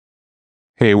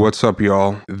Hey, what's up,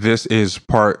 y'all? This is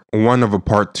part one of a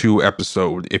part two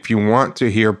episode. If you want to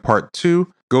hear part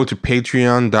two, go to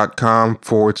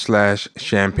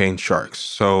patreon.com/champagne sharks.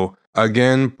 So,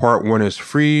 again, part one is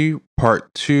free.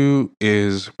 Part two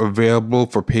is available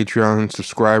for Patreon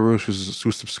subscribers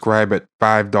who subscribe at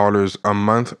 $5 a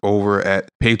month over at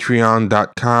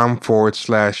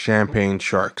patreon.com/champagne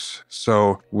sharks.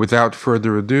 So, without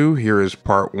further ado, here is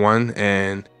part one,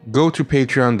 and go to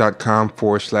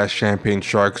patreon.com/champagne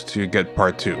sharks to get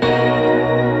part two.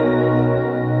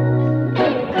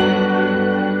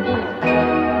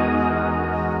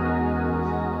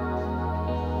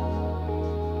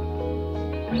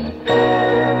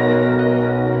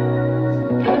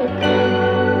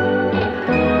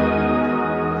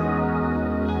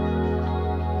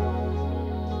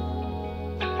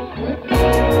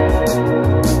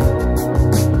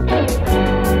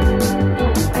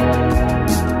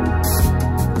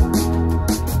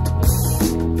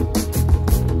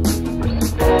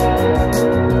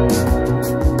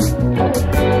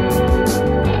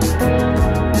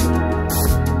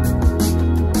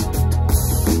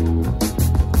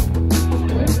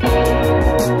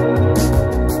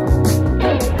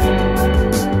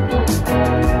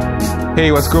 Hey,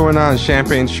 what's going on,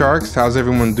 Champagne Sharks? How's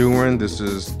everyone doing? This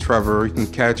is Trevor. You can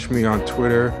catch me on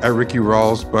Twitter at Ricky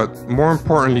Rawls, but more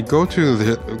importantly, go to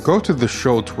the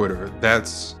show Twitter.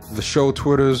 That's the show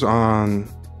Twitter's on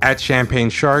at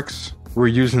Champagne Sharks. We're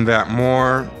using that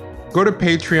more. Go to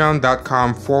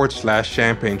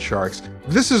patreon.com/champagne sharks.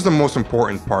 This is the most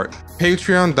important part.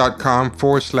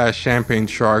 Patreon.com/champagne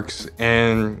sharks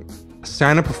and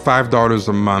sign up for $5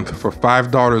 a month. For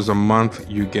 $5 a month,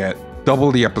 you get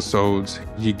double the episodes.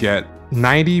 You get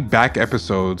 90 back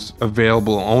episodes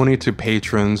available only to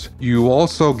patrons. You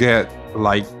also get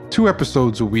like 2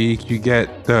 episodes a week. You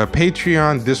get the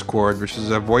Patreon Discord, which is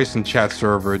a voice and chat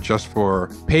server just for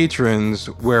patrons,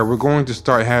 where we're going to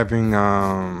start having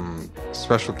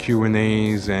special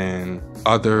Q&As and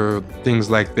other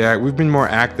things like that. We've been more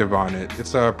active on it.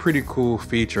 It's a pretty cool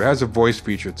feature. It has a voice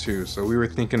feature too. So we were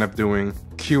thinking of doing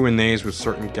Q&As with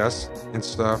certain guests and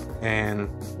stuff. And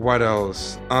what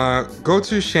else? Go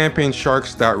to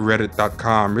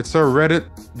champagnesharks.reddit.com. It's a Reddit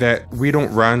that we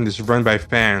don't run. It's run by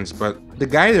fans, but the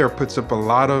guy there puts up a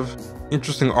lot of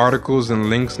interesting articles and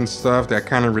links and stuff that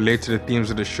kind of relate to the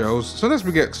themes of the shows. Sometimes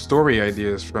we get story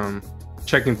ideas from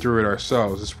checking through it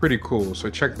ourselves. It's pretty cool, so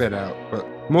check that out. But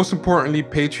most importantly,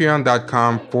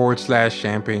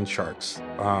 patreon.com/champagne sharks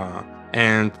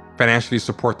and financially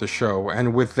support the show.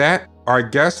 And with that, our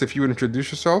guest, if you would introduce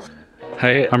yourself.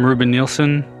 Hey, I'm Ruben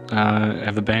Nielsen. I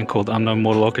have a band called Unknown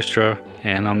Mortal Orchestra,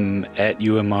 and I'm at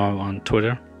UMR on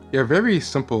Twitter. Yeah, very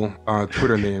simple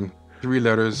Twitter name. 3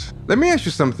 letters. Let me ask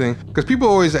you something, because people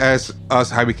always ask us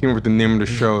how we came up with the name of the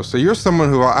show. So you're someone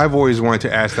who I've always wanted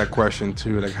to ask that question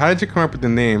too. Like, how did you come up with the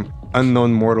name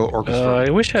Unknown Mortal Orchestra?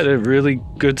 I wish I had a really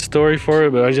good story for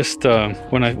it, but I just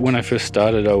when I first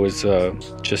started, I was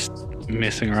just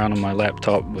messing around on my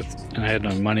laptop and I had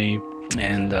no money.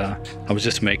 And I was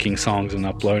just making songs and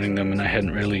uploading them, and I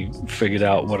hadn't really figured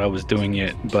out what I was doing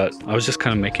yet, but I was just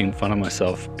kind of making fun of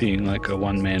myself being like a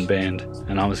one-man band,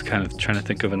 and I was kind of trying to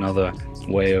think of another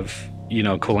way of,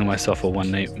 calling myself a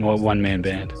one-man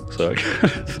band. So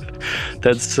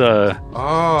that's so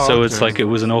okay. It's like it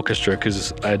was an orchestra,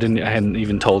 because I hadn't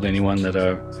even told anyone that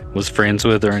I was friends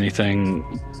with or anything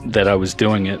that I was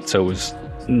doing it, so it was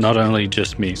not only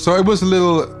just me. So it was a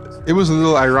little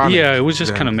ironic. Yeah, it was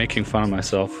just kind of making fun of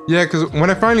myself. Yeah, because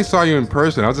when I finally saw you in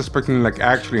person, I was expecting like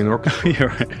actually an orchestra. You're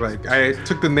right. Like I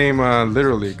took the name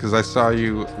literally because I saw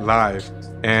you live,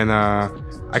 and I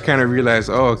kind of realized,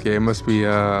 oh, okay, it must be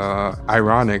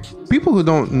ironic. People who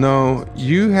don't know,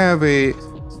 you have a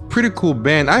pretty cool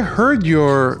band. I've heard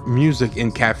your music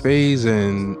in cafes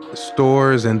and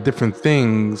stores and different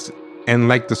things, and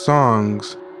like the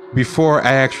songs before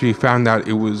I actually found out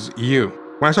it was you.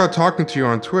 When I started talking to you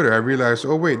on Twitter, I realized,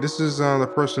 oh wait, this is the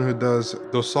person who does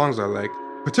those songs I like.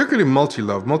 Particularly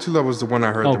Multi-Love. Multi-Love was the one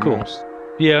I heard the most.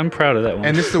 Yeah, I'm proud of that one.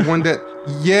 And it's the one that,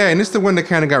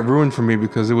 kind of got ruined for me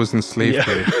because it was in Slave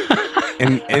Play.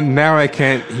 And now I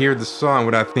can't hear the song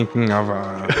without thinking of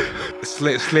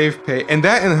Slave Play. And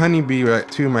that and Honeybee are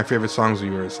 2 of my favorite songs of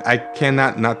yours. I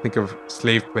cannot not think of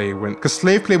Slave Play because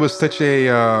Slave Play was such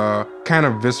a kind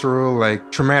of visceral,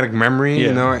 like traumatic memory,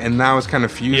 and now it's kind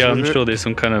of fused. Yeah, I'm sure there's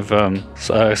some kind of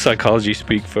psychology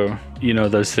speak for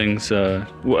those things. I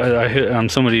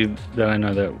heard somebody that I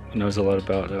know that knows a lot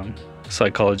about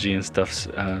psychology and stuff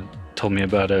told me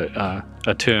about a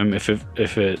term. If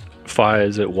it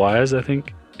fires, it wires, I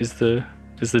think is the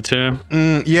is the term.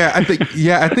 I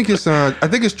think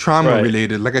it's trauma Right.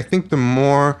 related. Like I think the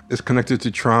more it's connected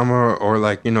to trauma or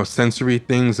like, sensory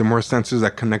things, the more sensors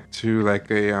that connect to like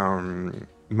a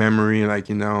memory, like,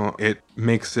 it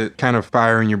makes it kind of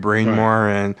fire in your brain Right. more.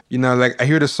 And like I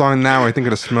hear the song now, I think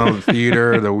of the smell of the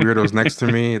theater, the weirdos next to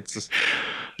me. It's just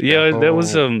Yeah, that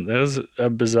was whole a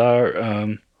bizarre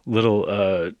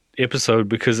little episode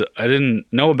because I didn't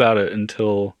know about it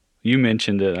until you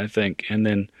mentioned it, I think, and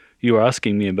then you were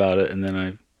asking me about it, and then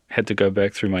I had to go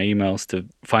back through my emails to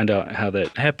find out how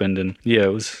that happened. And yeah,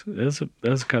 it was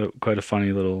kind of quite a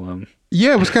funny little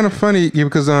Yeah, it was kind of funny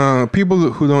because people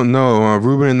who don't know,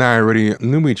 Ruben and I already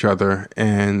knew each other,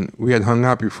 and we had hung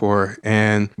out before,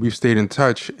 and we've stayed in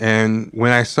touch. And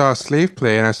when I saw Slave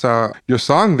Play and I saw your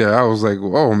song there, I was like,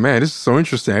 "Oh man, this is so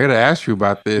interesting! I got to ask you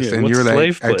about this." Yeah, and you what's were like,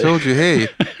 Slave Play? "I told you, hey."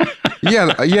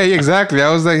 Yeah, exactly.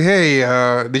 I was like, "Hey,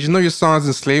 did you know your song's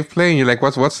in Slave Play?" And you're like,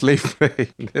 "What's Slave Play?"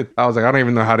 I was like, "I don't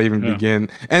even know how to even begin."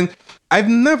 And I've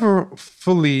never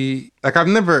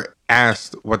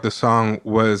asked what the song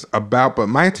was about, but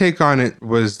my take on it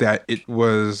was that it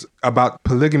was about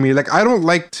polygamy. Like, I don't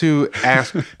like to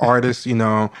ask artists,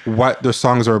 what their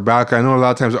songs are about. 'Cause I know a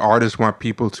lot of times artists want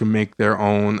people to make their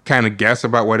own kind of guess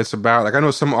about what it's about. Like, I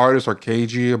know some artists are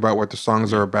cagey about what the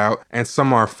songs are about, and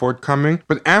some are forthcoming.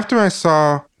 But after I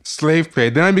saw Slave Play,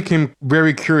 then I became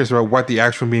very curious about what the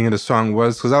actual meaning of the song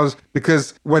was,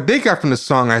 because what they got from the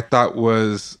song, I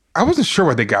wasn't sure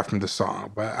what they got from the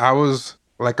song, but I was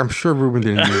like, I'm sure Ruben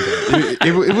didn't mean that.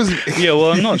 It was. Yeah,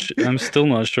 well, I'm still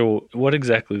not sure what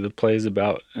exactly the play is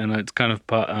about, and it's kind of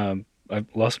I've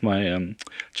lost my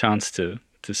chance to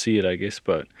see it, I guess.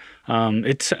 But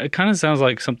it kind of sounds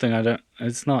like something I don't.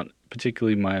 It's not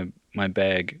particularly my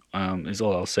bag. Is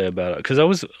all I'll say about it. Because I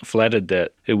was flattered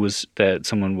that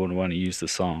someone would want to use the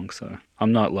song. So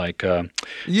I'm not like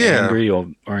angry or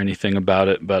anything about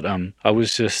it. But I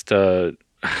was just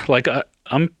like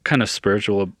I'm kind of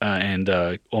spiritual and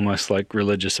almost like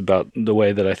religious about the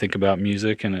way that I think about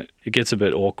music, and it gets a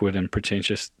bit awkward and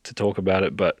pretentious to talk about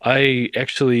it. But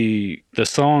the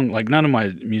song, like none of my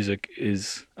music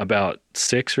is about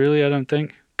sex, really. I don't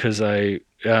think, because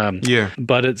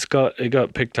but it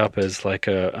got picked up as like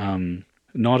a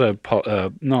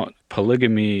not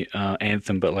polygamy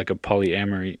anthem, but like a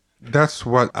polyamory. That's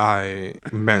what I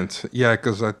meant. Yeah,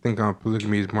 because I think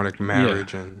polygamy is more like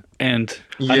marriage and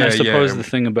I suppose the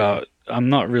thing about I'm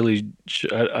not really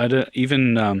I don't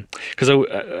even because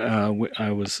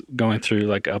I was going through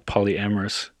like a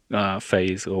polyamorous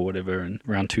phase or whatever in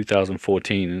around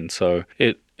 2014, and so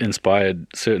it inspired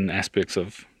certain aspects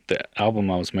of the album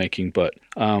I was making, but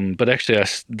actually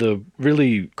the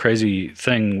really crazy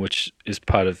thing, which is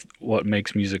part of what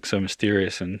makes music so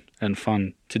mysterious and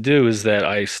fun to do, is that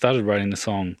I started writing the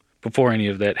song before any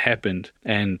of that happened.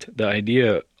 And the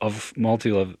idea of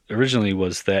Multilove originally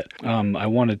was that I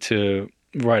wanted to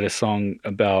write a song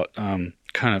about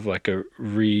kind of like a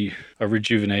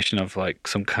rejuvenation of like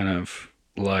some kind of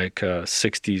like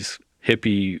 60s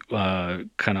hippie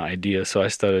kind of idea. So I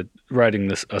started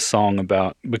writing a song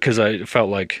about, because I felt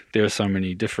like there were so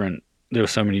many different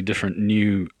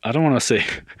new, I don't want to say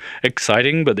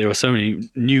exciting, but there were so many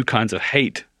new kinds of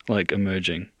hate like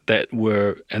emerging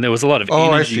and there was a lot of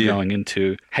energy going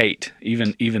into hate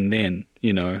even then,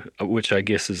 which I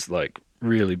guess is like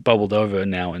really bubbled over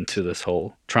now into this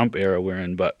whole Trump era we're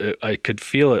in. But I could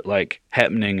feel it like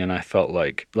happening, and I felt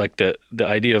like the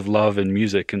idea of love and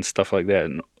music and stuff like that,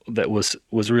 and that was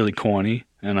really corny,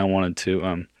 and I wanted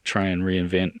to try and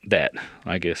reinvent that,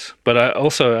 I guess. But I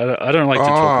don't like to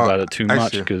talk about it too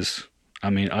much, because I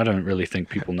mean, I don't really think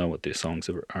people know what their songs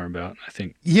are about, I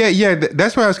think. Yeah,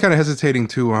 that's why I was kind of hesitating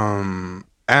to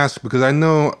ask, because I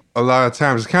know a lot of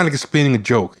times it's kind of like explaining a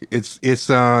joke. It's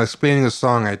explaining a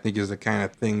song, I think, is the kind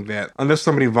of thing that, unless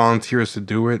somebody volunteers to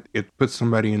do it, it puts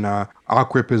somebody in a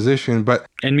awkward position.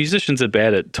 And musicians are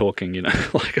bad at talking,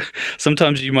 like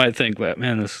sometimes you might think, well,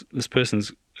 man, this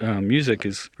person's music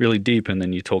is really deep, and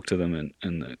then you talk to them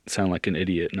and they sound like an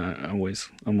idiot. And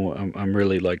I'm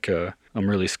really like I'm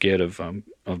really scared of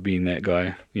being that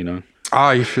guy,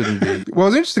 you shouldn't be. Well,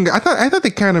 it's interesting. I thought they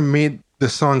kind of made the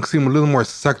song seem a little more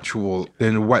sexual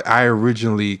than what I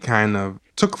originally kind of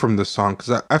took from the song,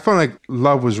 because I felt like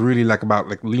Love was really like about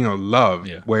like love,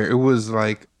 where it was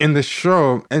like in the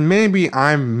show, and maybe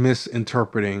I'm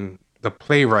misinterpreting the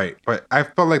playwright, but I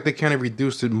felt like they kind of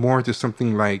reduced it more to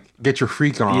something like Get Your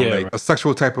Freak On, a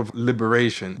sexual type of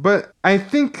liberation. But I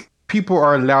think people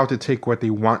are allowed to take what they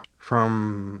want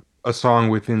from a song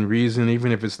within reason,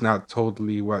 even if it's not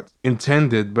totally what's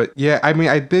intended. But yeah, I mean,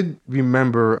 I did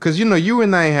remember, because you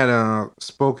and I had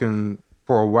spoken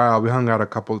for a while. We hung out a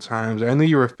couple of times. I knew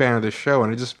you were a fan of the show,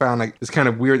 and I just found like this kind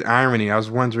of weird irony. I was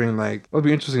wondering like, it would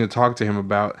be interesting to talk to him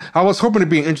about. I was hoping to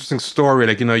be an interesting story.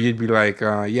 Like, you'd be like,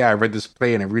 yeah, I read this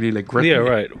play and it really like gripped Yeah, me.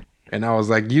 right. And I was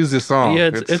like, use this song.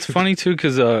 Yeah, it's funny too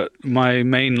because my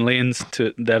main lens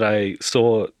to that I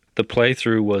saw the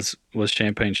playthrough was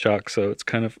Champagne Shark, so it's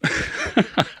kind of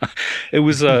it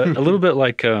was a little bit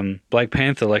like Black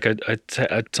Panther. Like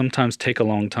I sometimes take a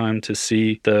long time to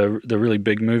see the really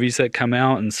big movies that come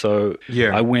out, and so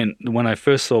Yeah. when I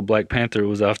first saw Black Panther, it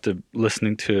was after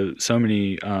listening to so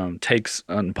many takes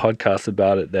on podcasts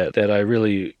about it that I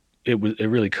really it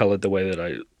really colored the way that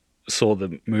I saw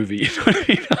the movie. You know what I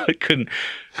mean? I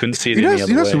couldn't see it any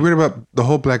other what's way. weird about the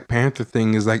whole Black Panther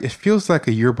thing is like it feels like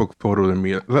a yearbook photo to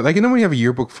me. Like when you have a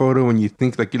yearbook photo and you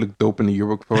think like you look dope in the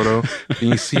yearbook photo, and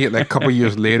you see it like a couple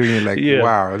years later and you're like, Yeah.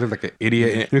 wow, I look like an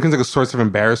idiot. And it becomes like a source of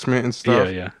embarrassment and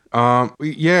stuff. Yeah.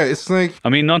 Yeah, it's like I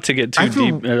mean, not to get too I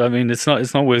feel- deep. I mean, it's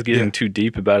not worth getting Yeah. too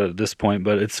deep about it at this point.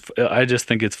 But I just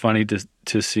think it's funny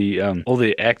to see all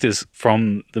the actors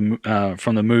from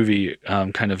the movie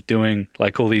kind of doing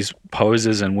like all these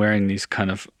poses and wearing these kind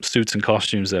of suits and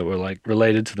costumes that were like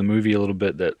related to the movie a little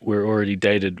bit that were already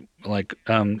dated, like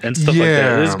and stuff like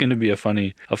that. It is Yeah. going to be a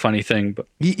funny thing. But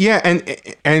Yeah,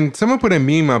 and someone put a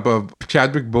meme up of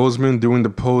Chadwick Boseman doing the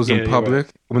pose Yeah, in you're public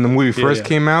when the movie first yeah.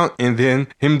 came out, and then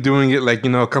him doing it like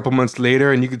a couple months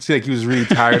later, and you could see like he was really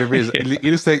tired of it. He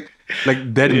was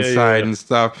like dead Yeah, inside yeah. and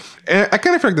stuff. And I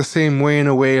kind of felt the same way in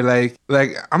a way. Like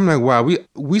I'm like, wow,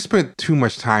 we spent too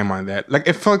much time on that. Like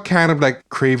it felt kind of like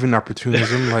craven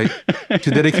opportunism, like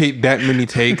to dedicate that many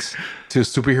takes to a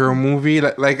superhero movie.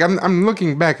 Like I'm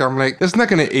looking back, I'm like, that's not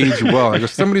gonna age well. Like if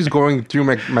somebody's going through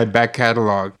my back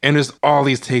catalog and there's all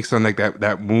these takes on like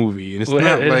that movie, and it's well,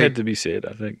 not it like had to be said,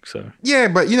 I think so. yeah,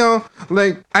 but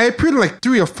like I appeared in like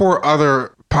 3 or 4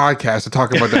 other podcasts to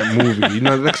talk about that movie.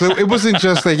 Like, so it wasn't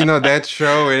just like that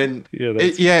show. And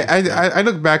Yeah, I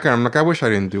look back and I'm like, I wish I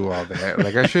didn't do all that.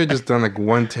 Like I should have just done like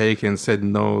one take and said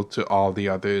no to all the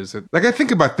others. Like I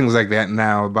think about things like that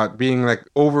now, about being like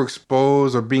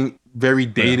overexposed or being very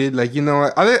dated. Like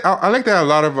I like that a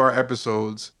lot of our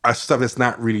episodes are stuff that's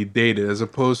not really dated, as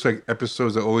opposed to like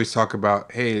episodes that always talk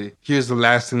about, hey, here's the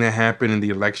last thing that happened in the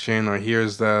election, or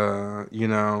here's the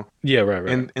yeah, right.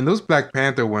 and those Black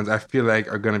Panther ones I feel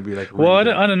like are gonna be like Well,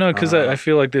 really I don't know because good. I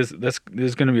feel like there's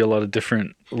going to be a lot of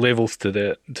different levels to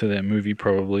that movie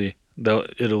probably.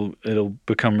 It'll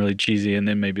become really cheesy and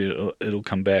then maybe it'll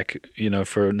come back,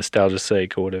 for nostalgia's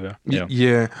sake or whatever. Yeah.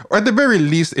 Yeah, or at the very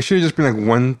least, it should have just been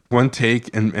like one take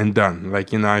and done.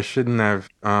 Like I shouldn't have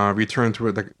returned to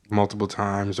it like multiple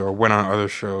times or went on other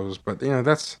shows. But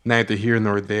that's neither here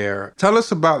nor there. Tell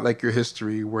us about like your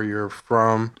history, where you're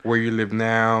from, where you live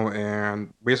now,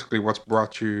 and basically what's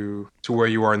brought you to where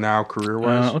you are now career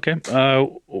wise. Okay.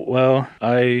 Well,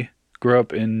 I grew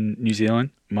up in New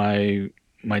Zealand.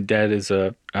 My dad is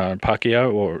a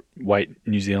Pākehā or white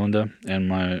New Zealander, and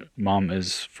my mom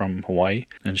is from Hawaii,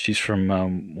 and she's from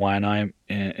Waianae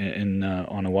in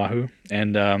on Oahu.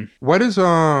 And What is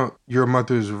your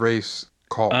mother's race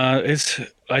called?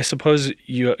 I suppose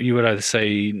you would either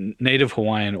say Native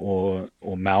Hawaiian or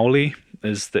Maoli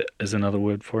is another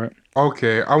word for it.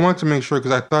 Okay, I want to make sure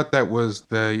because I thought that was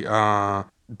the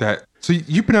that. So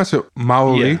you pronounce it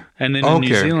Maoli? Yeah, and then in New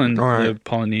Okay, Zealand, all right. the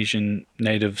Polynesian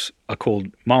natives are called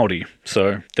Maori,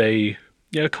 so they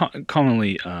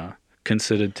commonly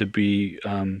considered to be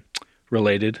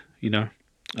related.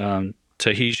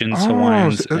 Tahitians, Oh,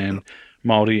 Hawaiians, so- and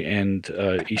Maori and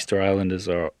Easter Islanders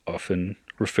are often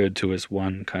referred to as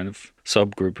one kind of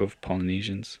subgroup of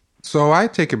Polynesians. So I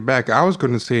take it back. I was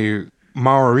going to say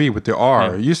Maori with the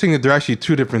R. Yeah. You're saying that they're actually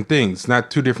two different things, not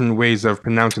two different ways of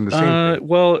pronouncing the same thing.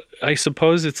 Well, I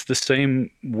suppose it's the same.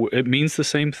 It means the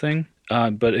same thing,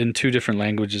 but in two different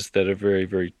languages that are very,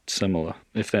 very similar.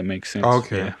 If that makes sense.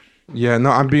 Okay. Yeah. Yeah, no,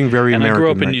 I'm being very And American I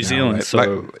grew up in right New now. Zealand,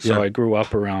 Like- so yeah. I grew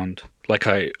up around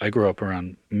I grew up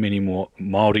around many more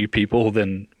Maori people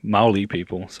than Maoli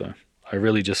people. So I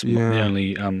really just Yeah. the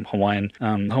only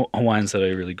Hawaiians that I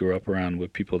really grew up around were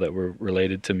people that were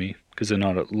related to me because there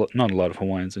are not a lot of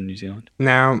Hawaiians in New Zealand.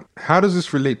 Now, how does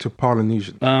this relate to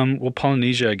Polynesian? Well,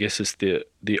 Polynesia, I guess, is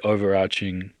the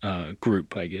overarching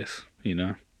group, I guess,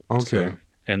 Okay. So,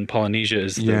 and Polynesia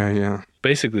is Yeah.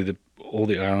 basically all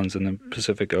the islands in the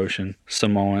Pacific Ocean,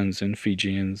 Samoans and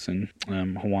Fijians and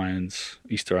Hawaiians,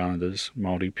 Easter Islanders,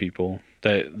 Maori people.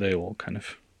 They all kind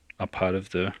of are part of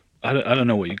the. I don't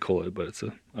know what you call it, but it's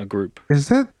a group. Is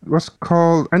that what's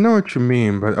called? I know what you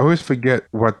mean, but I always forget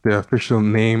what the official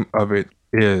name of it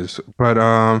is, but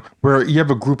where you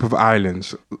have a group of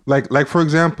islands, like for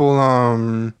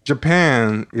example,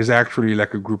 Japan is actually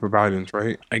like a group of islands,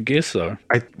 right? I guess so.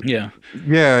 I Yeah.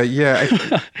 Yeah, yeah.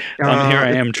 Here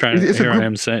I am It's a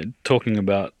group. talking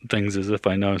about things as if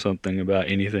I know something about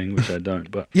anything, which I don't.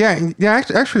 But Yeah, yeah.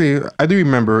 Actually, I do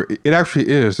remember. It actually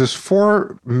is. There's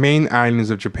four main islands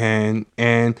of Japan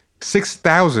and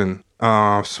 6,000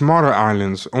 smaller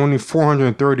islands. Only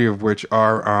 430 of which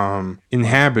are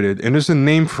inhabited. And there's a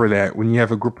name for that when you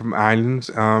have a group of islands.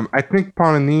 I think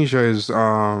Polynesia is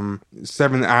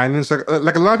 7 islands.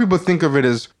 Like a lot of people think of it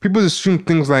as people assume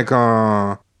things like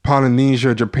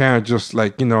Polynesia, Japan are just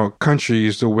like,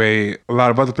 countries the way a lot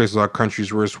of other places are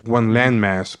countries where it's one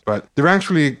landmass, but they're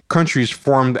actually countries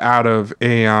formed out of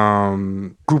a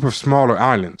group of smaller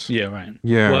islands. yeah, right.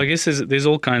 Yeah. Well, I guess there's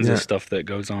all kinds Yeah. of stuff that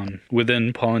goes on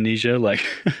within Polynesia. Like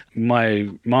my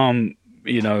mom,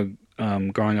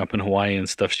 growing up in Hawaii and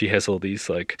stuff, she has all these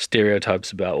like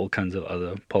stereotypes about all kinds of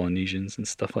other Polynesians and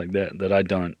stuff like that I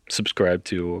don't subscribe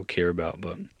to or care about.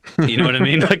 But you know what I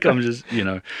mean? Like I'm just,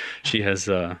 she has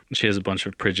a bunch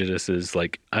of prejudices.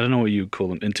 Like I don't know what you call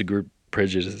them, intergroup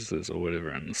prejudices or whatever.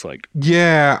 And it's like,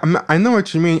 Yeah, I know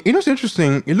what you mean. You know what's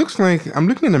interesting? It looks like, I'm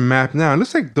looking at the map now, it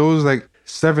looks like those like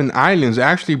 7 islands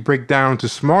actually break down to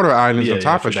smaller islands yeah, on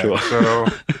top for of that. sure. So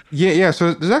yeah.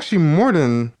 So there's actually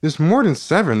there's more than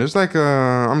seven. There's like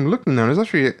I'm looking now. There's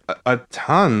actually a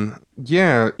ton.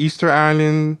 Yeah, Easter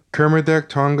Island, Kermadec,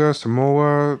 Tonga,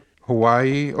 Samoa,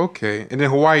 Hawaii. Okay, and then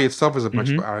Hawaii itself is a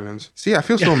bunch of islands. See, I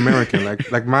feel so American.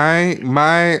 like my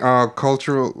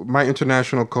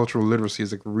international cultural literacy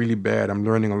is like really bad. I'm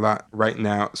learning a lot right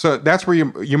now. So that's where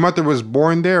your mother was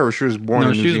born there, or she was born No,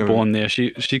 in New she was Zealand? born there.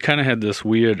 She kind of had this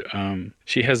weird.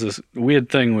 She has this weird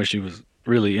thing where she was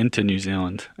really into New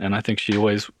Zealand, and I think she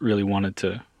always really wanted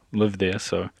to live there.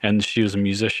 So, and she was a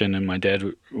musician, and my dad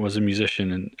was a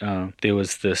musician, and there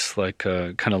was this like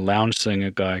kind of lounge singer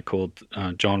guy called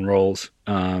John Rawls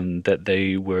that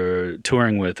they were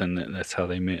touring with, and that's how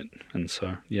they met. And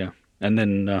so, yeah. And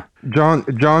then John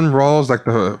Rawls, like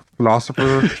the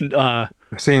philosopher.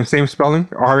 Same spelling.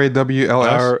 Rawls.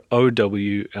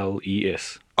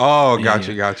 Rowles. Oh, Yeah,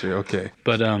 gotcha, yeah. gotcha. Okay.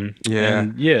 But Yeah.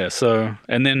 and yeah, so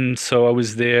I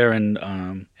was there, and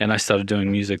I started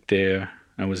doing music there.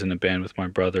 I was in a band with my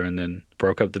brother, and then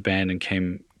broke up the band and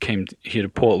came here to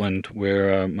Portland,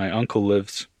 where my uncle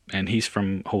lives, and he's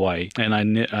from Hawaii. And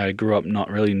I grew up not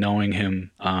really knowing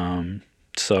him,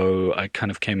 so I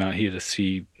kind of came out here to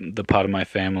see the part of my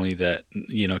family that,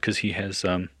 because he has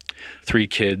 3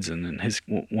 kids, and then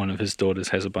one of his daughters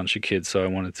has a bunch of kids, so I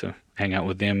wanted to hang out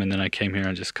with them. And then I came here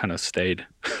and just kind of stayed.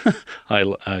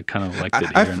 I kind of liked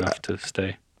it here enough to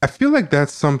stay. I feel like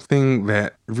that's something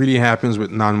that really happens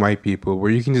with non-white people, where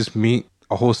you can just meet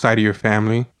a whole side of your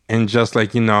family and just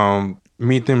like,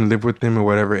 meet them, live with them at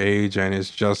whatever age, and it's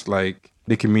just like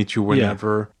they can meet you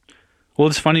whenever. Well,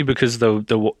 it's funny because the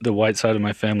white side of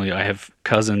my family, I have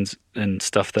cousins and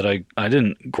stuff that I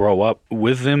didn't grow up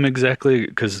with them exactly,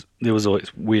 because there was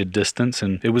always weird distance,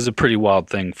 and it was a pretty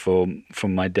wild thing for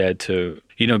my dad to,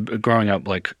 growing up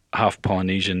like half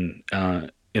Polynesian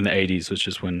in the 80s, which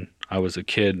is when I was a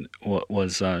kid,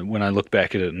 was when I look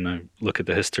back at it and I look at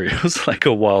the history, it was like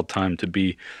a wild time to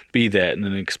be that, and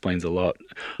it explains a lot.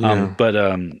 Yeah.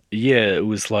 It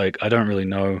was like, I don't really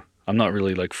know. I'm not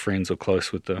really like friends or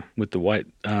close with the white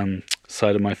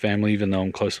side of my family, even though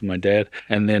I'm close with my dad.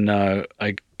 And then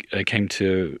I came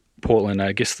to Portland.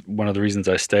 I guess one of the reasons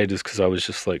I stayed is because I was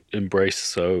just like embraced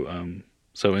so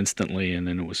instantly, and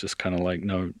then it was just kind of like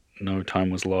no time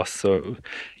was lost. So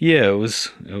yeah, it was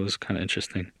kind of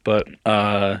interesting. But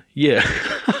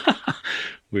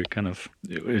we're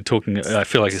talking. I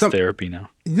feel like it's therapy now.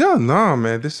 Yeah, no,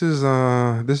 man. This is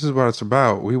what it's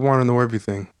about. We want to know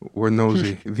everything. We're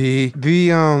nosy. The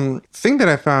thing that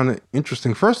I found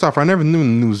interesting. First off, I never knew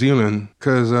New Zealand,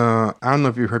 because I don't know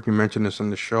if you heard me mention this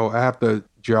on the show. I have the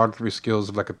geography skills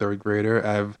of like a 3rd grader.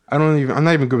 I'm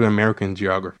not even good at American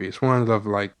geography. It's one of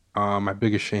like my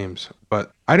biggest shames.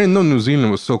 But I didn't know New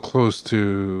Zealand was so close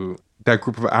to that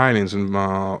group of islands in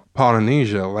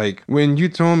Polynesia. Like when you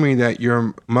told me that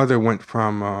your mother went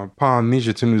from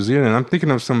Polynesia to New Zealand, I'm thinking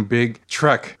of some big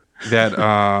trek that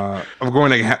of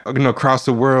going across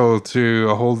the world to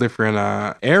a whole different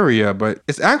area. But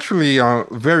it's actually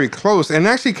very close, and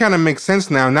actually kind of makes sense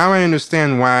now. Now I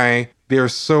understand why there are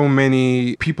so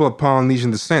many people of Polynesian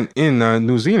descent in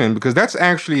New Zealand, because that's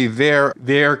actually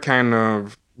their kind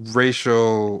of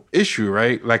racial issue,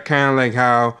 right? Like kind of like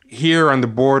how here on the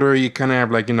border you kind of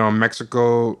have like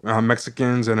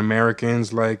Mexicans and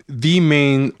Americans. Like the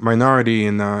main minority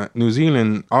in New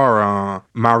Zealand are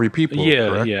Maori people, Yeah,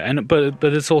 correct? yeah, and but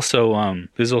it's also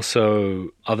there's also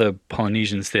other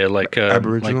Polynesians there,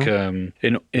 Aboriginal?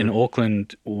 in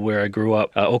Auckland where I grew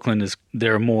up. Auckland is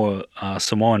there are more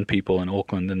Samoan people in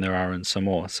Auckland than there are in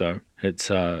Samoa, so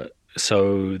it's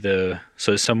so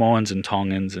Samoans and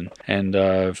Tongans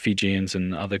and Fijians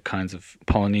and other kinds of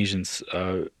Polynesians,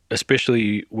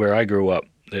 especially where I grew up.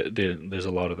 There's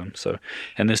a lot of them. So,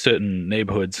 and there's certain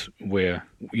neighborhoods where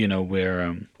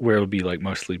where it would be like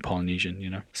mostly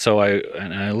Polynesian. So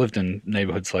I lived in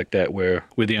neighborhoods like that where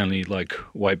the only like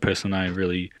white person I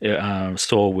really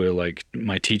saw were like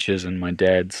my teachers and my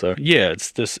dad. So yeah,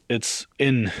 it's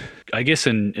in I guess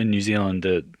in New Zealand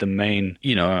the main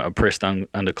oppressed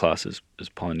underclass is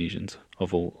Polynesians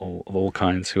of all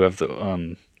kinds who have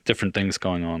the different things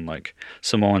going on. Like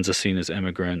Samoans are seen as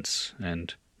immigrants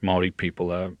and Maori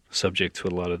people are subject to a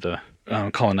lot of the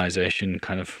colonization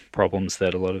kind of problems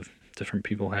that a lot of different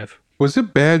people have. Was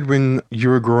it bad when you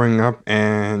were growing up,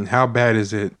 and how bad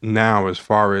is it now as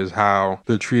far as how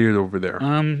they're treated over there?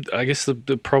 I guess the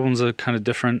problems are kind of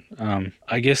different.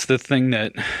 I guess the thing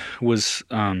that was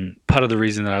part of the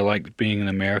reason that I liked being in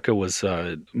America was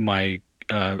I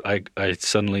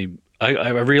suddenly I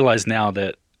realized now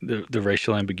that the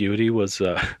racial ambiguity was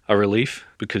a relief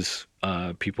because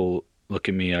people look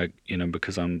at me,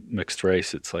 because I'm mixed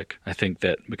race. It's like I think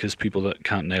that because people that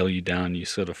can't nail you down, you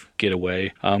sort of get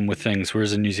away with things.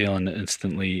 Whereas in New Zealand,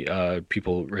 instantly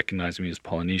people recognize me as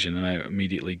Polynesian, and I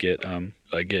immediately get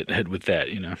hit with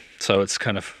that. So it's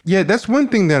kind of That's one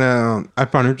thing that I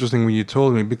found interesting when you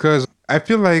told me, because I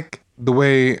feel like the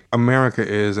way America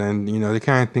is, and they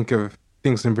kind of think of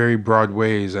things in very broad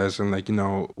ways, as in like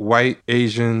white,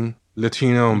 Asian,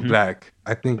 Latino, and black.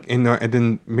 I think and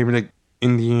then maybe like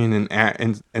Indian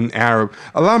and Arab.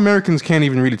 A lot of Americans can't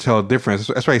even really tell the difference.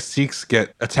 That's why Sikhs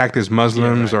get attacked as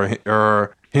Muslims,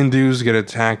 or Hindus get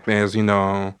attacked as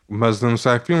Muslims.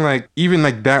 So I feel like even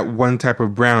like that one type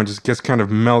of brown just gets kind of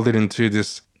melded into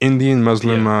this Indian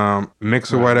Muslim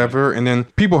mix or whatever, and then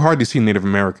people hardly see Native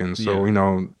Americans. So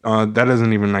that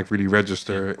doesn't even like really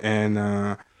register.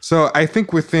 And so I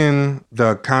think within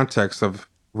the context of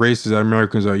races that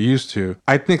Americans are used to,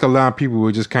 I think a lot of people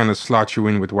would just kind of slot you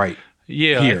in with white.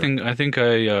 Yeah, here. I think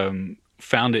I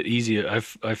found it easier.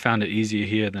 I found it easier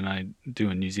here than I do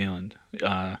in New Zealand.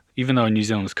 Even though New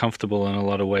Zealand is comfortable in a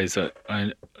lot of ways,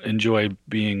 I enjoy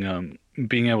being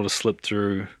able to slip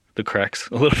through the cracks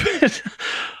a little bit.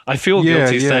 I feel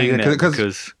guilty saying that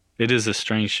because it is a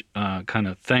strange kind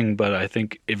of thing. But I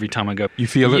think every time I go, you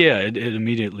feel it. Yeah, it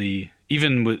immediately.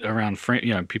 Even around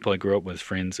people I grew up with,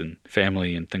 friends and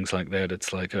family and things like that,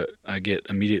 it's like I get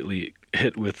immediately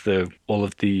hit with all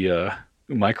of the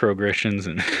microaggressions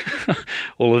and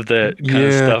all of that kind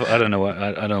of stuff. I don't know.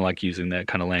 I don't like using that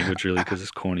kind of language really because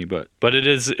it's corny, but it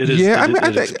is. Yeah,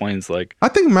 it explains like. I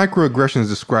think microaggressions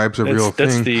describes a real thing.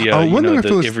 That's the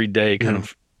the everyday kind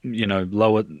of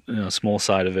lower small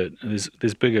side of it.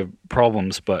 There's bigger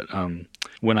problems, but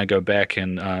when I go back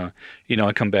and I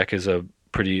come back as a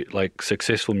pretty like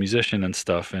successful musician and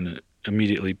stuff, and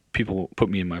immediately people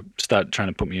start trying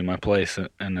to put me in my place,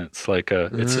 and it's like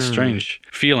it's a strange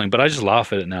feeling, but I just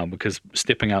laugh at it now because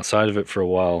stepping outside of it for a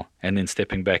while and then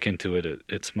stepping back into it,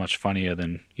 it's much funnier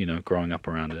than growing up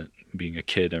around it, being a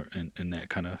kid in that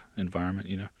kind of environment.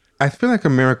 I feel like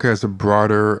America has a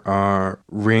broader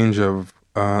range of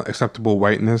acceptable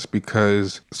whiteness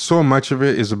because so much of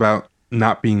it is about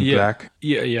not being black.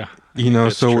 Yeah.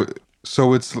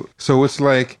 So it's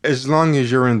like, as long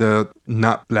as you're in the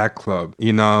not black club,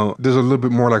 there's a little bit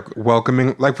more like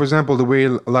welcoming. Like, for example, the way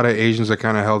a lot of Asians are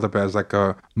kind of held up as like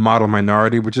a model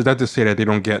minority, which is not to say that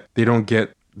they don't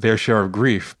get their share of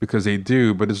grief, because they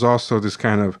do, but there's also this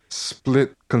kind of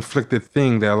split, conflicted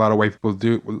thing that a lot of white people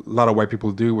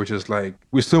do, which is like,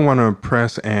 we still want to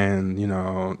oppress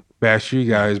and, bash you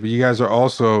guys, but you guys are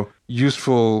also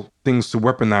useful things to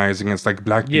weaponize against like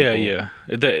black people. Yeah.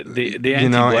 The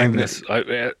anti-blackness.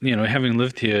 Having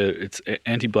lived here, it's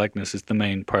anti-blackness is the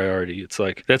main priority. It's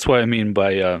like that's what I mean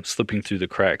by slipping through the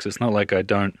cracks. It's not like I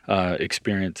don't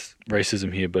experience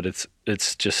racism here, but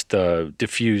it's just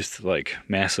diffused like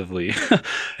massively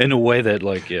in a way that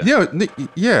like and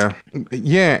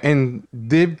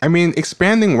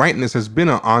expanding whiteness has been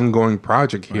an ongoing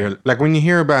project here. Right. Like when you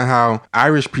hear about how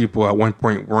Irish people at one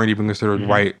point weren't even considered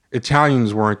white,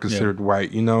 Italians weren't considered white.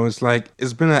 It's like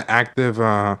it's been an active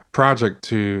project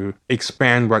to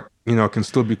expand what can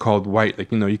still be called white.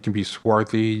 Like, you can be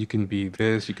swarthy, you can be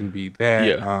this, you can be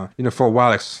that. Yeah. For a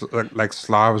while, like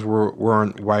Slavs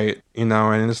weren't white,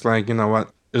 and it's like, you know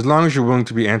what? As long as you're willing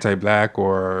to be anti-black,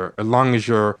 or as long as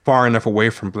you're far enough away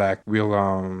from black,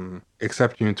 we'll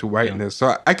accept you into Yeah. whiteness.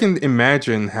 So I can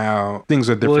imagine how things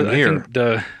are different Well, I here.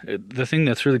 think the thing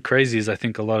that's really crazy is I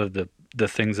think a lot of the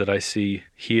things that I see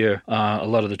here, a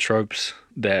lot of the tropes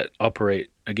that operate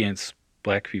against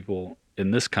black people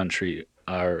in this country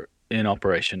are in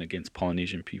operation against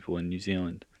Polynesian people in New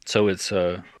Zealand. So it's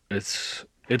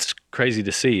crazy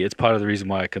to see. It's part of the reason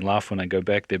why I can laugh when I go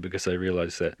back there, because I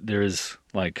realize that there is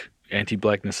like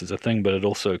anti-blackness is a thing, but it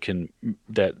also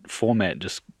that format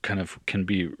just kind of can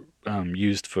be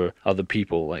used for other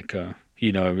people. Like it's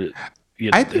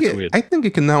weird. I think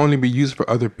it can not only be used for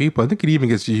other people. I think it even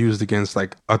gets used against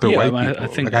like other Yeah, white I people.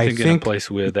 think Like, I think in a place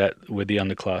where the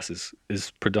underclass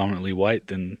is predominantly white,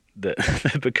 then that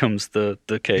becomes the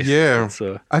case. Yeah.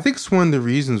 So I think it's one of the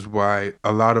reasons why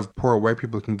a lot of poor white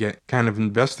people can get kind of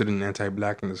invested in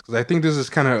anti-blackness. Because I think there's this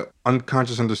kind of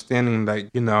unconscious understanding that,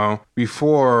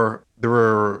 before there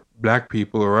were black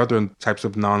people or other types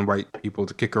of non-white people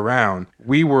to kick around,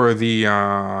 we were the,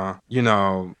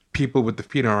 people with the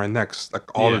feet on our necks like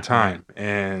all Yeah, the time.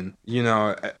 And,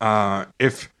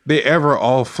 if they ever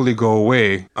all fully go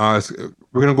away,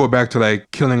 we're gonna go back to like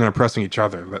killing and oppressing each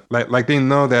other. Like they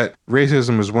know that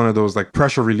racism is one of those like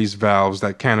pressure release valves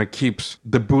that kind of keeps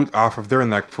the boot off of their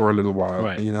neck for a little while.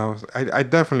 Right. I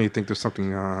definitely think there's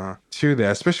something to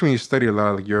that, especially when you study a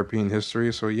lot of like European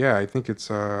history. So yeah, I think it's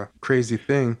a crazy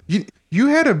thing. You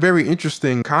had a very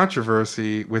interesting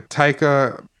controversy with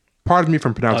Taika. Pardon me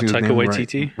from pronouncing his Taika name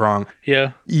Waititi? wrong.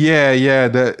 yeah,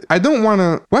 Yeah. I don't want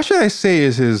to. What should I say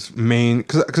is his main?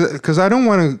 Because I don't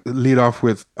want to lead off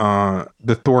with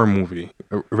the Thor movie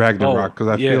Ragnarok, because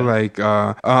I feel like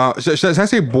should I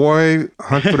say Boy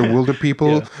Hunt for the Wilder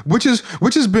People, Yeah. which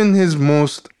has been his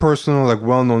most personal, like,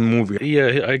 well-known movie.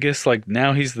 Yeah, I guess like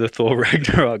now he's the Thor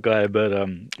Ragnarok guy, but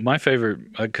my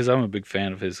favorite, because I'm a big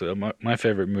fan of his, my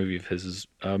favorite movie of his is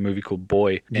a movie called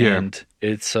Boy, Yeah. and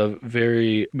it's a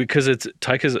very, because it's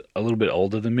Taika's a little bit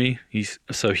older than me.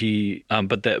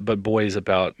 But Boy is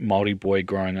about Māori boy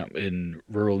growing up in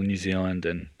rural New Zealand,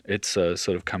 and it's a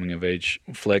sort of coming of age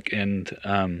flick, and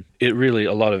it really,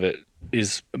 a lot of it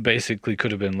is basically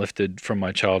could have been lifted from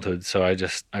my childhood, so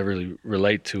I really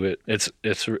relate to it.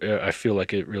 I feel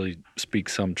like it really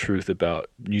speaks some truth about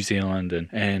New Zealand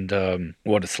and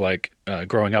what it's like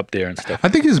growing up there and stuff. I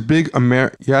think his big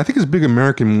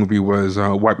American movie was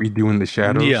What We Do in the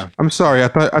Shadows. Yeah. I'm sorry. I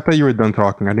thought you were done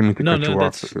talking. I didn't mean to cut you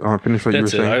off. Finish what you were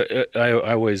That's saying. it. I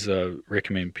always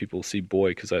recommend people see Boy,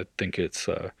 because I think it's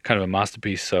kind of a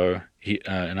masterpiece. So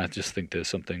and I just think there's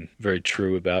something very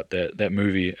true about that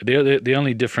movie. The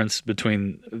only difference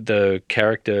between the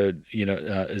character,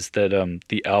 is that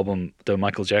the album, the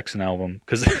Michael Jackson album,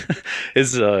 because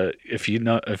is if you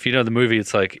know the movie,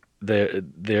 it's like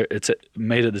it's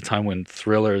made at the time when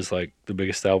Thriller is like the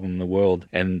biggest album in the world,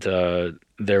 and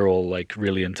they're all like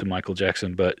really into Michael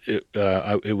Jackson, but the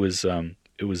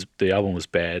album was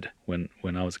bad when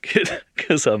I was a kid,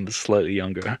 because I'm slightly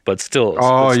younger, but still.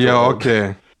 Oh, still yeah, old.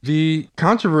 okay. The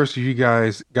controversy you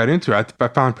guys got into, I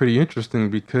found pretty interesting,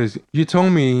 because you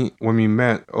told me when we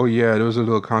met, oh yeah, there was a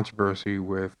little controversy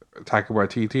with Taika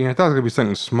Waititi, and I thought it was gonna be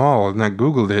something small, and I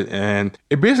Googled it, and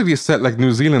it basically set like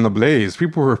New Zealand ablaze.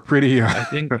 People were pretty, I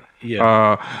think,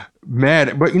 yeah.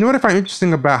 mad. But you know what I find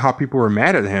interesting about how people were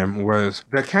mad at him was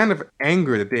the kind of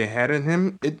anger that they had in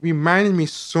him. It reminded me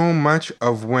so much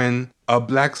of when a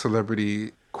black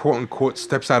celebrity, quote unquote,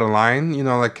 steps out of line,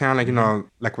 like kind of like,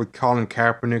 like with Colin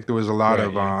Kaepernick, there was a lot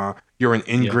of, you're an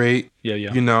ingrate. Yeah.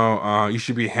 You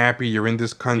should be happy you're in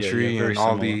this country, very and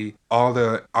all similar.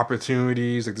 the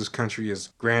opportunities that this country has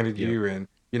granted you, and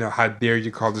how dare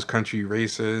you call this country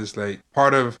racist? Like,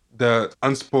 part of the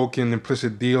unspoken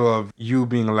implicit deal of you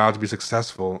being allowed to be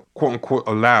successful, quote unquote,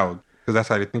 allowed, because that's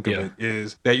how they think of it,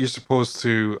 is that you're supposed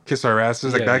to kiss our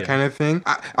asses, like that kind of thing.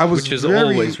 I was Which is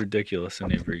very, always ridiculous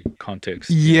in every context.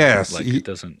 Yes. Like it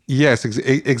doesn't. Yes,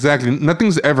 exactly.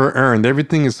 Nothing's ever earned.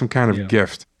 Everything is some kind of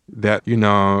gift that,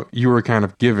 you were kind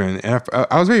of given. And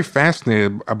I was very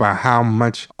fascinated about how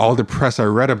much all the press I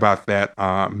read about that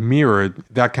mirrored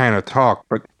that kind of talk.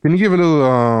 But can you give a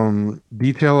little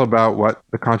detail about what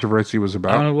the controversy was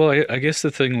about? Well, I guess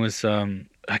the thing was,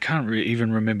 I can't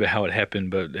even remember how it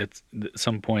happened, but at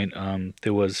some point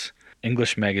there was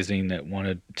English magazine that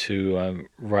wanted to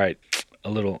write a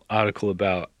little article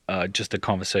about just a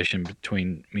conversation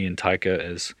between me and Taika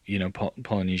as,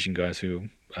 Polynesian guys who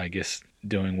I guess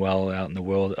doing well out in the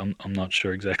world. I'm not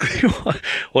sure exactly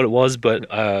what it was, but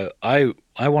I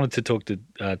wanted to talk to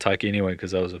Taika anyway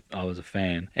because I was a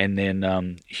fan, and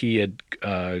then he had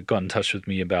got in touch with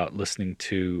me about listening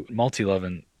to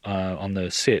Multi-Lovin' on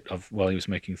the set of while he was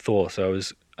making Thor. So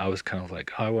I was kind of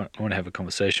like, oh, I want to have a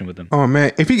conversation with him. Oh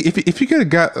man, if you could have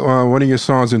got one of your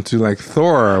songs into like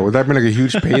Thor, would that have been like a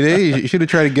huge payday? You should have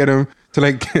tried to get him to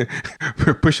like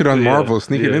push it on Marvel,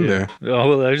 sneak it in there. Oh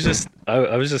well, I was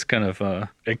just kind of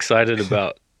excited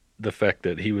about the fact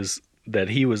that he was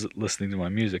listening to my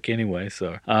music anyway.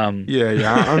 So I'm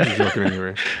just joking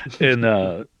anyway.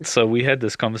 And so we had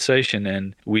this conversation,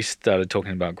 and we started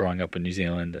talking about growing up in New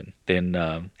Zealand, and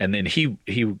then he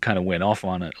kind of went off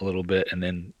on it a little bit, and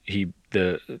then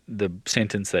the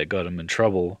sentence that got him in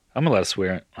trouble. I'm allowed to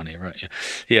swear on here, right?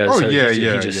 Yeah. Oh, so yeah, he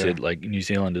yeah, just yeah. said like New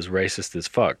Zealand is racist as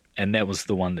fuck, and that was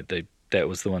the one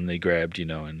they grabbed,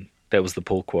 and that was the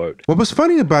pull quote. What was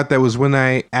funny about that was when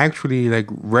I actually like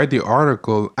read the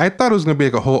article, I thought it was gonna be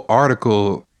like a whole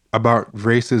article about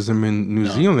racism in New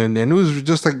Zealand, and it was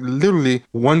just like literally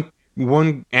one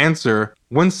answer,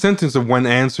 one sentence of one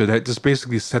answer that just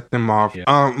basically set them off.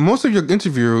 Yeah. Most of your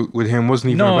interview with him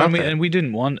wasn't even about that. And we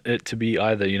didn't want it to be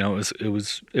either.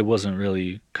 It wasn't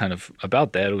really kind of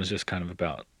about that. It was just kind of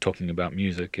about talking about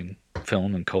music and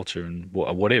film and culture and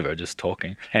whatever, just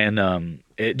talking. And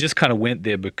it just kind of went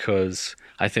there because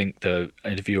I think the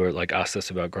interviewer like asked us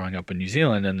about growing up in New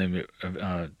Zealand, and then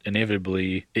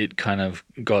inevitably it kind of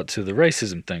got to the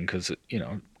racism thing because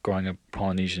growing up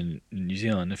Polynesian in New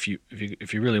Zealand, if you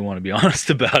really want to be honest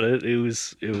about it, it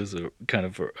was a kind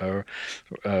of a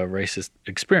racist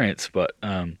experience, but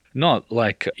not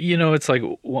like it's like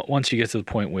once you get to the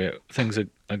point where things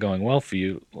are going well for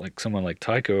you, like someone like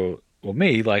Taika or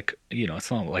me, like it's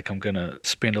not like I'm gonna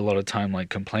spend a lot of time like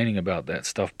complaining about that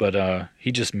stuff, but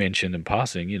he just mentioned in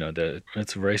passing that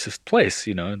it's a racist place,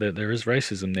 that there is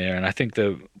racism there. And I think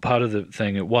the part of the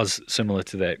thing, it was similar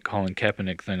to that Colin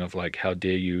Kaepernick thing of like, how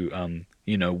dare you,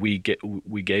 we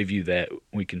gave you that,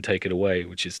 we can take it away,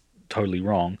 which is totally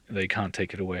wrong. They can't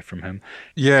take it away from him.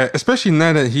 Yeah, especially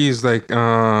now that he's like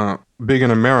big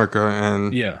in America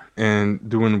and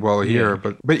doing well here.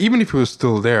 But even if he was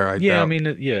still there, I doubt. I mean,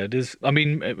 it is. I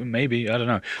mean, maybe, I don't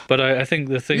know. But I think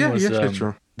the thing was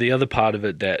true. The other part of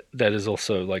it that is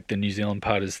also like the New Zealand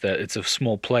part is that it's a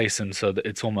small place, and so that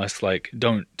it's almost like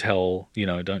don't tell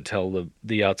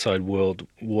the outside world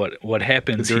what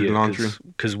happens here,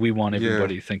 because we want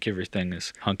everybody to think everything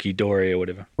is hunky dory or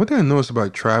whatever. What did I notice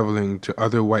about traveling to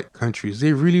other white countries?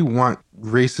 They really want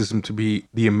racism to be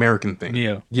the American thing.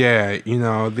 Yeah,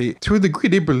 they to a degree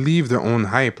they believe their own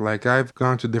hype. Like I've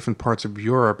gone to different parts of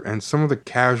Europe, and some of the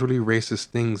casually racist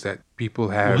things that people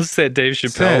have. What's that Dave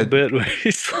Chappelle bit where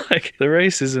he's like, the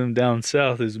racism down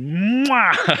south is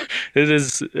mwah! It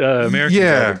is Americans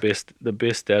are the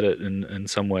best at it in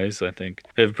some ways. I think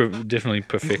they've definitely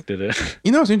perfected it.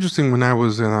 What's interesting when I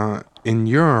was in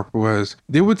Europe was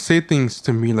they would say things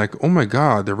to me like, oh my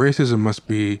God, the racism must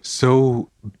be so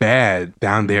bad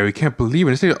down there. We can't believe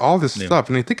it. They say all this stuff,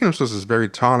 and they think of themselves as very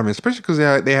tolerant, especially because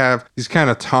they have these kind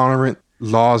of tolerant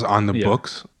laws on the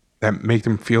books that make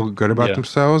them feel good about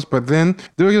themselves. But then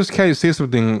they'll just kind of say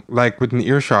something like within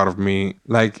earshot of me.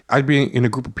 Like I'd be in a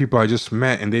group of people I just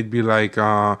met, and they'd be like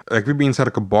we'd be inside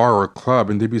like a bar or a club,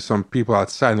 and there'd be some people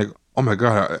outside, and like, oh my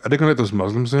God, are they gonna let those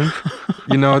Muslims in?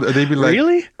 They'd be like,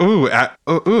 really? Ooh,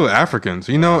 Africans,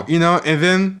 and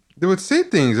then they would say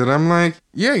things, and I'm like,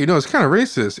 yeah, it's kind of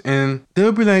racist. And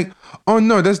they'll be like, oh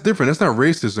no, that's different. That's not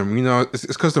racism. It's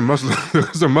because they're Muslim.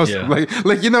 They're Muslim.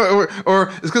 Or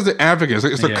it's because they're Africans.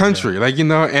 It's a country.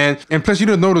 And plus you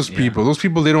don't know those people. Those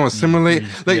people, they don't assimilate.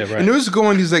 And they'll just go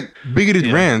on these like bigoted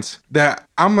rants that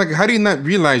I'm like, how do you not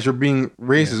realize you're being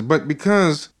racist? But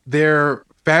because they're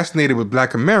fascinated with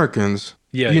Black Americans,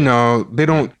 they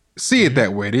don't see it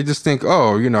that way. They just think,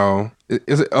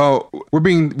 we're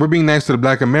being nice to the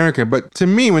Black American. But to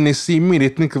me, when they see me, they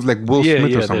think of like Will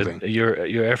Smith or something.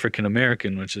 You're African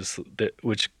American,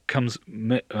 which comes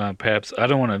perhaps, I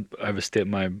don't want to overstep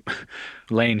my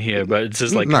lane here, but it's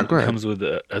just like comes with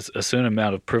a certain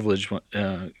amount of privilege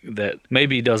that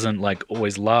maybe doesn't like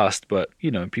always last. But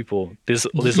people, there's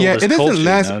all this culture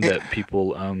that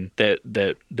people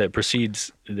that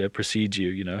precedes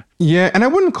you. Yeah, and I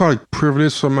wouldn't call it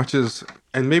privilege so much as.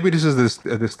 And maybe this is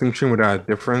a distinction without a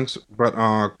difference, but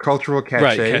cultural cachet.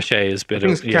 Right, cachet is better.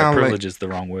 Privilege is the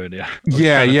wrong word.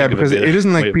 Yeah, because it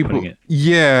isn't like people.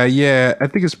 Yeah. I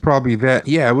think it's probably that.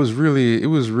 Yeah, it was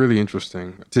really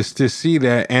interesting to see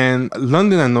that. And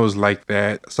London, I know, is like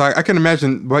that. So I can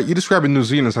imagine. But you describe New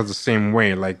Zealand as the same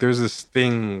way. Like there's this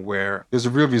thing where there's a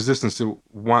real resistance to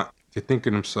want they think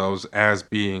of themselves as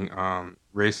being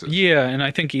racist. Yeah, and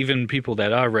I think even people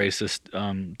that are racist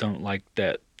don't like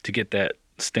that to get that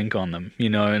stink on them, you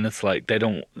know. And it's like they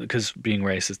don't, because being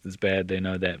racist is bad. They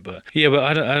know that, but yeah,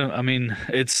 but I mean,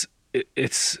 it's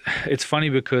funny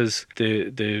because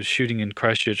the shooting in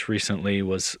Christchurch recently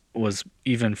was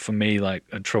even for me like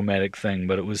a traumatic thing.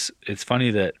 But it's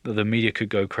funny that the media could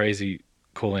go crazy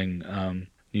calling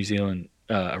New Zealand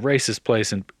a racist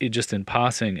place and it just in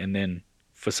passing, and then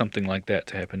for something like that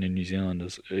to happen in New Zealand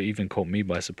it even caught me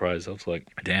by surprise. I was like,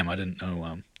 damn, I didn't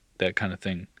know that kind of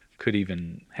thing could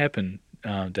even happen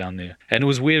down there. And it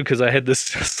was weird because I had this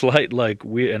slight like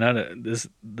weird, and this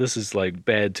is like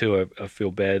bad too. I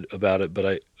feel bad about it,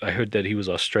 but I heard that he was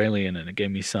Australian, and it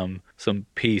gave me some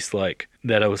peace, like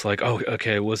that. I was like, oh,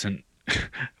 okay, it wasn't. It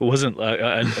wasn't like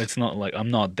it's not like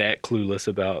I'm not that clueless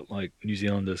about like New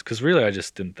Zealanders, because really I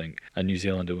just didn't think a New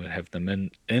Zealander would have them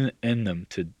in them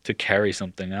to carry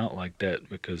something out like that,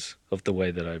 because of the way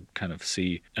that I kind of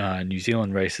see New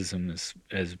Zealand racism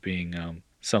as being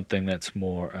something that's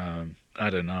more I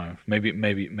don't know,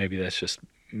 maybe that's just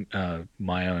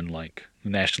my own like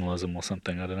nationalism or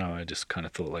something. I don't know. I just kind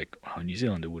of thought like, oh, New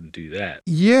Zealander wouldn't do that.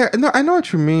 Yeah, no, I know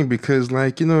what you mean, because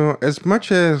like, you know, as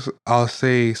much as I'll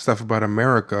say stuff about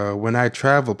America, when I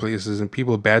travel places and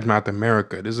people badmouth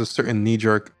America, there's a certain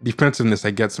knee-jerk defensiveness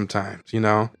I get sometimes, you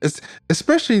know? It's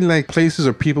especially like places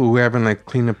or people who haven't like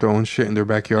cleaned up their own shit in their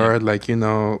backyard, like, you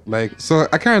know, like, so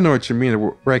I kind of know what you mean,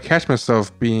 where I catch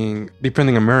myself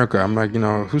defending America. I'm like, you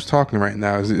know, who's talking right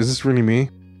now? Is this really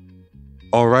me?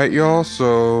 All right, y'all,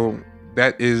 so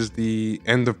that is the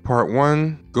end of part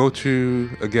 1. Go to,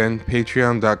 again,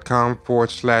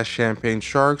 patreon.com/Champagne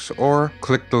Sharks, or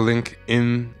click the link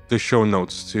in the show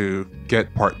notes to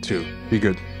get part 2. Be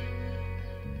good.